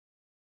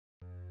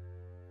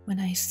When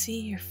I see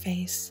your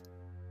face,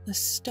 the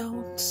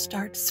stones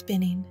start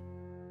spinning.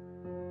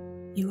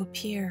 You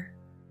appear,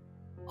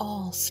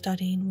 all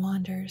studying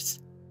wanders.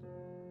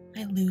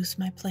 I lose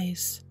my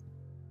place.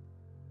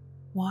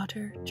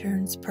 Water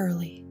turns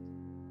pearly.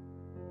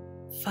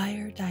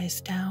 Fire dies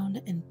down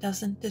and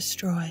doesn't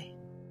destroy.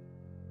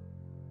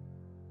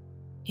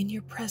 In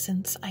your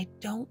presence, I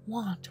don't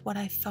want what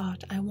I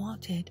thought I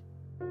wanted,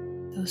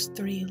 those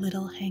 3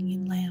 little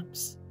hanging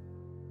lamps.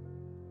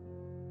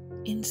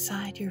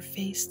 Inside your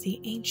face, the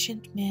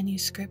ancient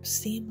manuscripts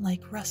seem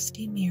like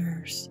rusty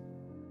mirrors.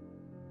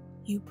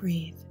 You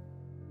breathe.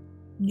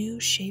 New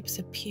shapes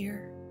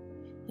appear,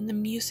 and the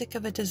music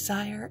of a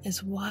desire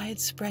as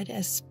widespread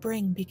as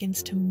spring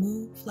begins to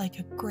move like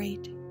a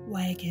great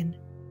wagon.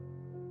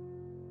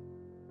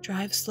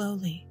 Drive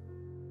slowly.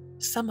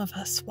 Some of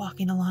us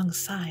walking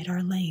alongside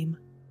are lame.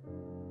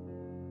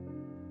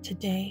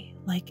 Today,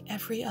 like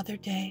every other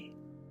day,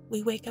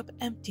 we wake up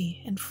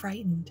empty and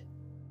frightened.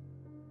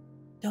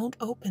 Don't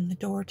open the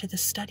door to the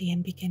study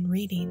and begin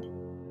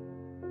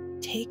reading.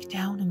 Take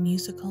down a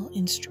musical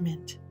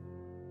instrument.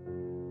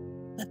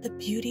 Let the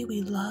beauty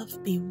we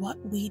love be what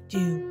we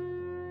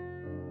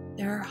do.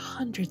 There are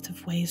hundreds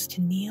of ways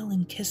to kneel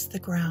and kiss the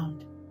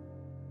ground.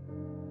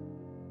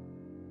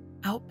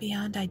 Out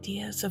beyond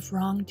ideas of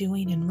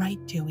wrongdoing and right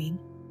doing,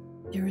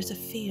 there is a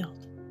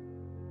field.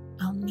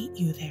 I'll meet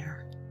you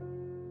there.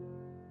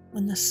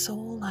 When the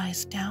soul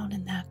lies down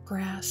in that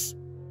grass,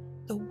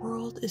 the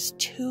world is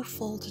too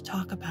full to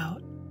talk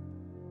about.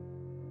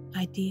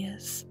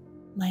 Ideas,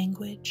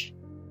 language,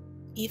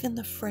 even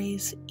the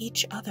phrase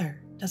each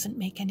other doesn't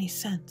make any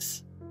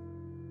sense.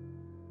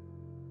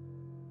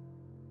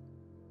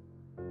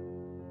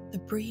 The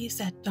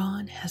breeze at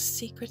dawn has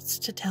secrets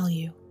to tell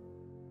you.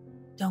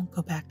 Don't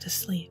go back to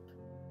sleep.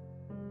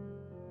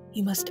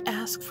 You must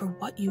ask for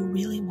what you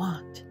really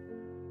want.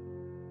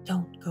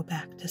 Don't go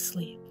back to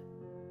sleep.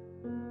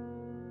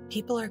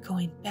 People are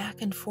going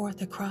back and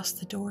forth across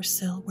the door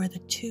sill where the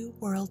 2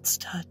 worlds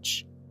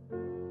touch.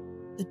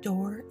 The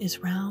door is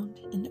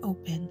round and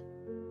open.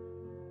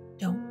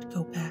 Don't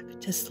go back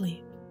to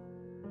sleep.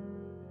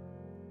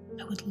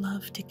 I would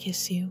love to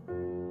kiss you.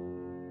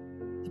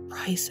 The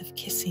price of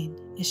kissing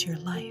is your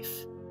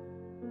life.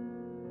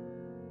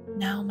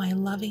 Now my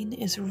loving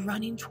is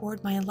running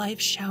toward my life,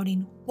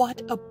 shouting,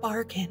 "What a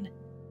bargain!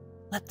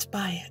 Let's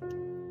buy it."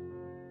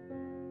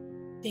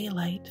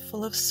 Daylight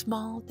full of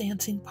small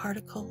dancing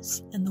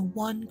particles and the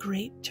one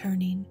great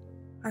turning,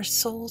 our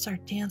souls are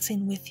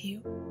dancing with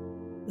you.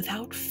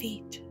 Without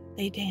feet,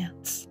 they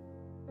dance.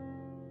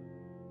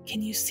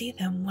 Can you see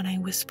them when I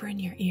whisper in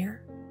your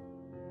ear?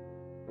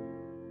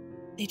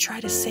 They try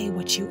to say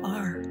what you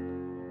are,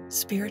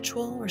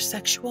 spiritual or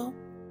sexual.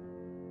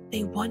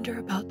 They wonder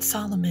about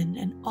Solomon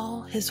and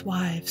all his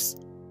wives.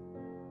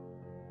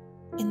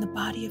 In the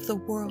body of the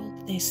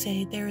world, they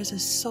say there is a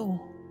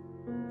soul,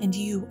 and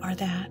you are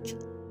that.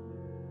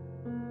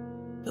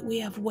 But we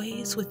have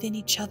ways within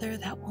each other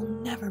that will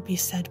never be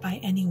said by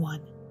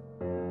anyone.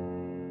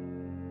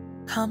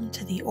 Come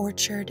to the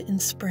orchard in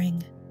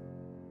spring.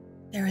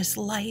 There is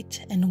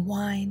light and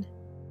wine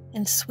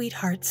and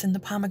sweethearts in the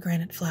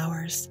pomegranate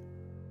flowers.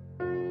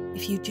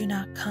 If you do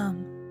not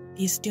come,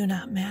 these do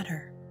not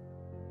matter.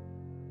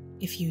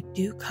 If you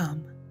do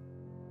come,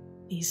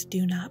 these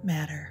do not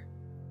matter.